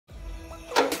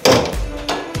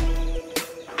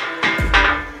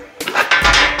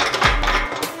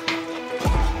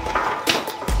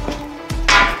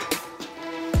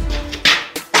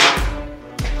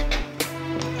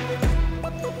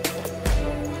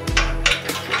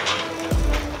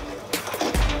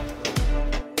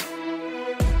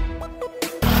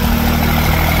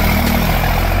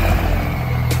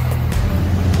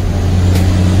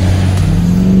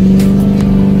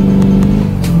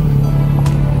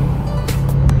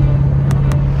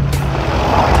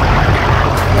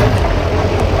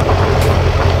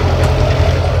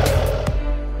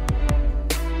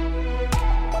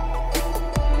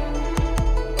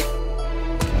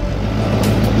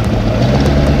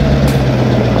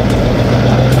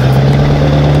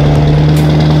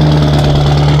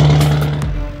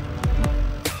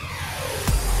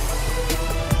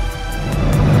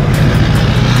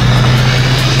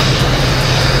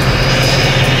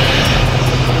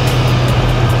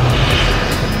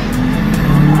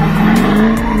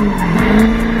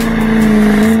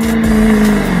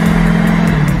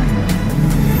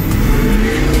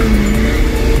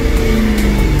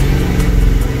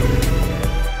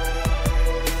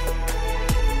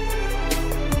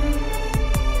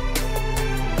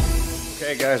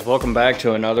Hey guys, welcome back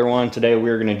to another one. Today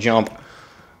we're going to jump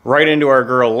right into our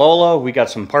girl Lola. We got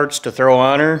some parts to throw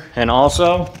on her, and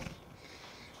also,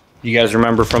 you guys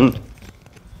remember from...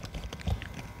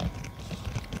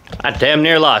 I damn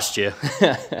near lost you.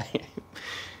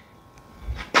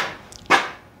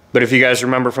 But if you guys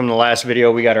remember from the last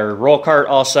video, we got our roll cart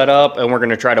all set up, and we're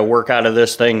going to try to work out of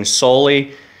this thing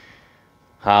solely.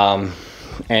 And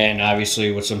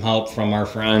obviously with some help from our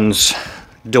friends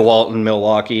DeWalt in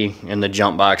Milwaukee in the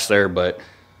jump box there, but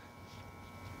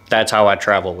that's how I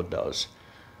travel with those.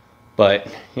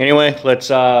 But anyway, let's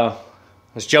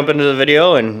jump into the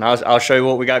video, and I'll show you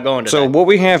what we got going today. So what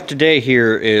we have today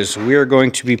here is we are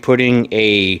going to be putting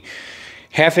a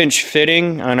 1/2-inch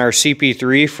fitting on our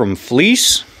CP3 from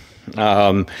Fleece.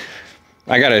 I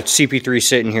got a CP3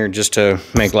 sitting here just to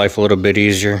make life a little bit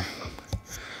easier.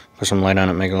 Put some light on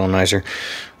it, make it a little nicer.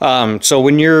 So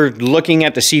when you're looking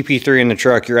at the CP3 in the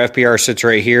truck, your FPR sits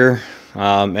right here,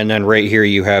 and then right here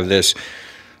you have this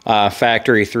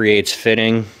factory 3/8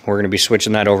 fitting. We're going to be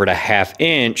switching that over to 1/2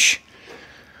 inch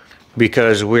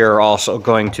because we are also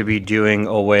going to be doing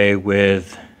away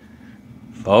with,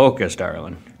 focus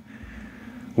darling,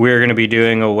 we're going to be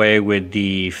doing away with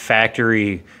the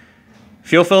factory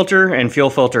fuel filter and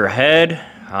fuel filter head.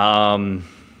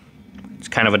 It's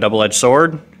kind of a double-edged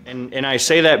sword. And I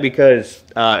say that because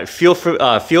fuel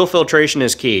filtration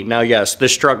is key. Now, yes,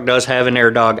 this truck does have an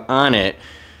air dog on it,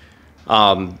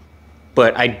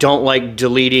 but I don't like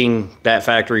deleting that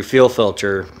factory fuel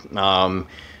filter.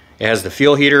 It has the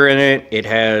fuel heater in it. It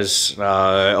has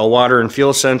a water and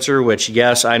fuel sensor, which,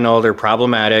 yes, I know they're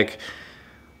problematic.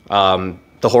 The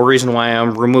whole reason why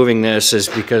I'm removing this is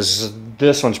because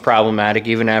this one's problematic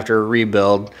even after a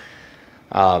rebuild.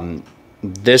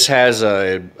 This has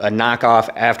a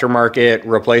knockoff aftermarket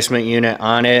replacement unit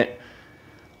on it.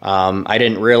 I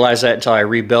didn't realize that until I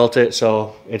rebuilt it,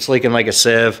 so it's leaking like a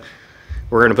sieve.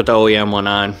 We're going to put the OEM one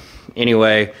on.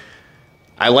 Anyway,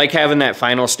 I like having that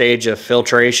final stage of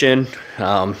filtration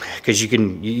because you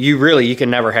can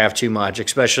never have too much,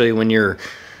 especially when you're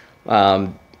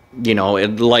you know,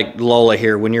 like Lola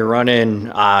here, when you're running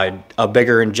a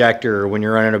bigger injector, when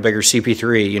you're running a bigger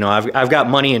CP3, you know, I've got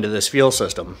money into this fuel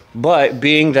system. But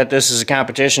being that this is a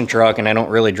competition truck and I don't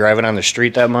really drive it on the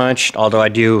street that much, although I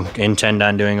do intend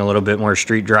on doing a little bit more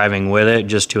street driving with it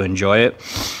just to enjoy it,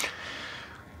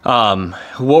 what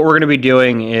we're going to be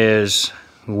doing is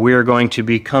we're going to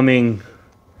be coming,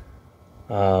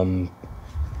 hang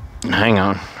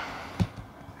on.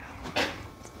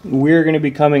 We're going to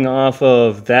be coming off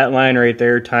of that line right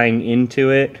there, tying into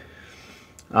it.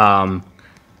 And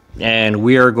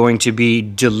we are going to be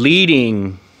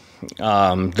deleting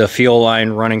the fuel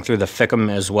line running through the Fickum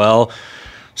as well.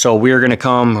 So we're going to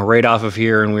come right off of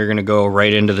here and we're going to go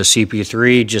right into the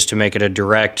CP3 just to make it a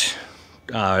direct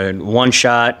one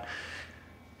shot.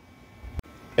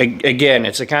 Again,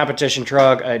 it's a competition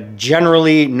truck.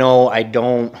 Generally, no, I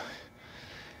don't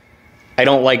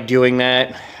like doing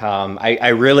that.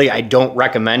 I don't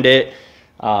recommend it.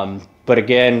 But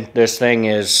again, this thing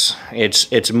is,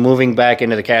 it's moving back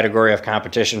into the category of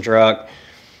competition truck.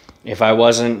 If I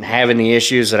wasn't having the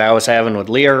issues that I was having with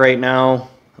Leah right now,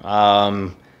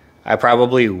 I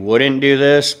probably wouldn't do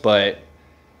this, but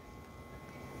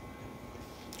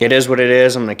it is what it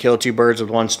is. I'm going to kill 2 birds with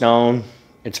 1 stone.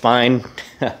 It's fine.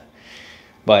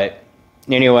 But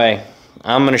anyway,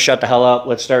 I'm going to shut the hell up.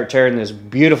 Let's start tearing this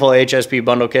beautiful HSP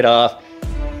bundle kit off.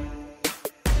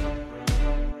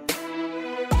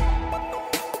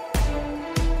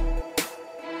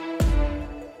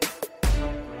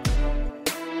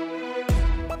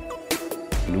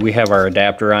 We have our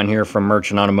adapter on here from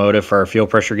Merchant Automotive for our fuel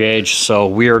pressure gauge. So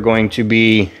we are going to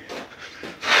be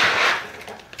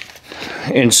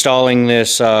installing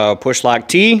this push lock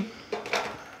T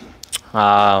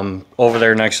over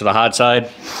there next to the hot side.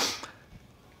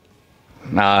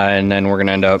 And then we're going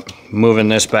to end up moving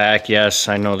this back. Yes,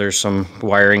 I know there's some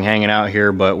wiring hanging out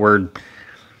here, but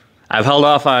I've held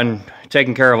off on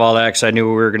taking care of all that because I knew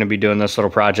we were going to be doing this little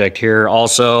project here.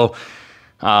 Also,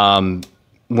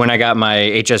 when I got my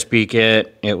HSP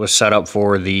kit, it was set up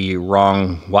for the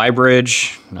wrong Y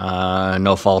bridge.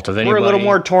 No fault of anybody. We're a little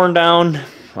more torn down.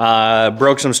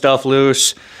 Broke some stuff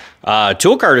loose.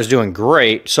 Tool cart is doing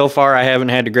great. So far, I haven't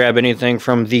had to grab anything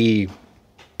from the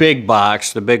big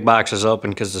box. The big box is open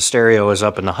because the stereo is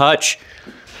up in the hutch.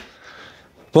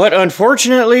 But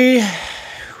unfortunately,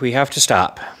 we have to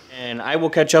stop. And I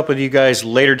will catch up with you guys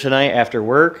later tonight after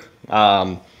work.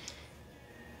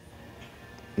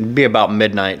 It'd be about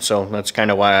midnight, so that's kind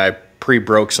of why I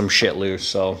pre-broke some shit loose,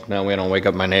 so now we don't wake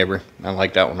up my neighbor. I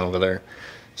like that one over there.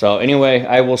 So anyway,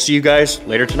 I will see you guys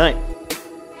later tonight.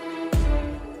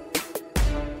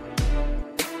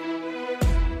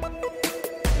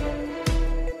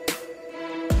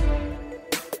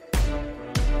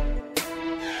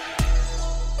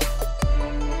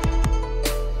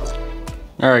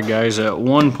 Alright guys, at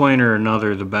one point or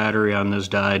another the battery on this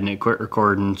died and it quit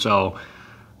recording, so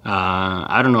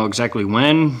I don't know exactly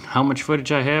when, how much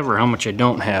footage I have or how much I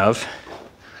don't have.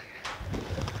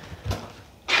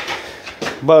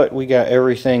 But we got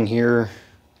everything here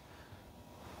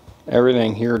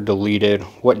deleted.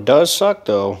 What does suck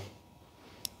though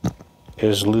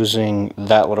is losing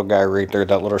that little guy right there,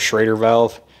 that little Schrader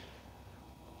valve.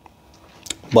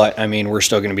 But I mean, we're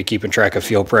still going to be keeping track of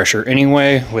fuel pressure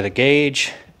anyway with a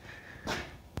gauge.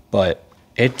 But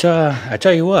it, I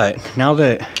tell you what, now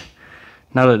that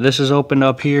this is opened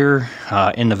up here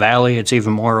in the valley, it's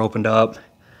even more opened up.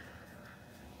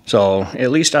 So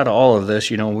at least out of all of this,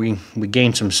 you know, we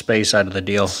gained some space out of the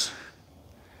deal.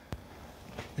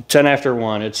 10 after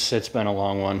 1. It's been a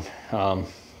long one.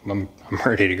 I'm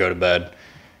ready to go to bed.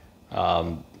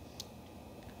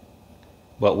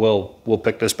 But we'll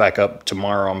pick this back up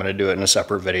tomorrow. I'm going to do it in a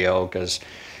separate video because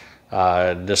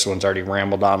this one's already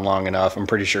rambled on long enough. I'm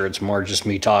pretty sure it's more just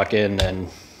me talking than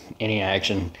any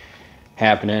action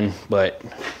happening. But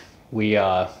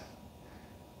we're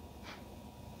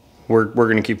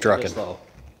going to keep trucking.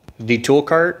 The tool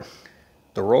cart,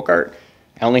 the roll cart,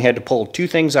 I only had to pull 2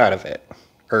 things out of it.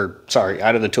 Or sorry,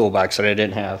 out of the toolbox that I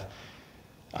didn't have.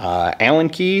 Allen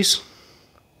keys,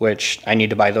 which I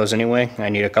need to buy those anyway. I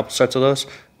need a couple sets of those.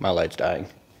 My light's dying.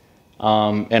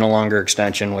 And a longer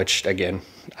extension, which again,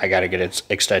 I gotta get its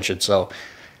extension, so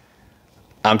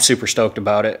I'm super stoked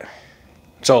about it.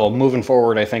 So moving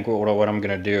forward, I think what I'm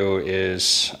gonna do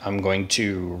is I'm going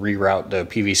to reroute the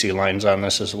PVC lines on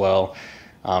this as well.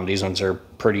 These ones are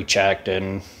pretty checked,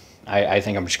 and I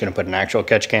think I'm just gonna put an actual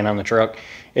catch can on the truck.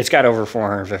 It's got over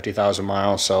 450,000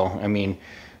 miles, so I mean,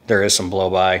 there is some blow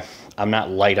by. I'm not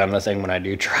light on the thing when I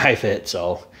do drive it,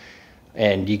 so,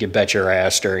 and you could bet your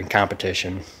ass during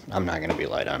competition, I'm not gonna be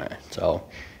light on it. So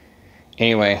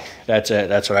anyway, that's it.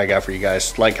 That's what I got for you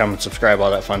guys. Like, comment, subscribe,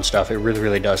 all that fun stuff. It really,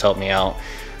 really does help me out.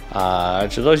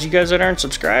 To those of you guys that aren't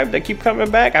subscribed, that keep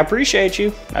coming back, I appreciate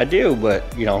you. I do,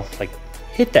 but you know, like,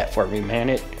 hit that for me, man.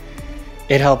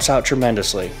 It helps out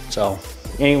tremendously. So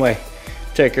anyway,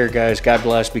 take care, guys. God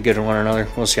bless. Be good to one another.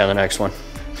 We'll see you on the next one.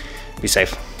 Be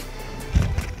safe.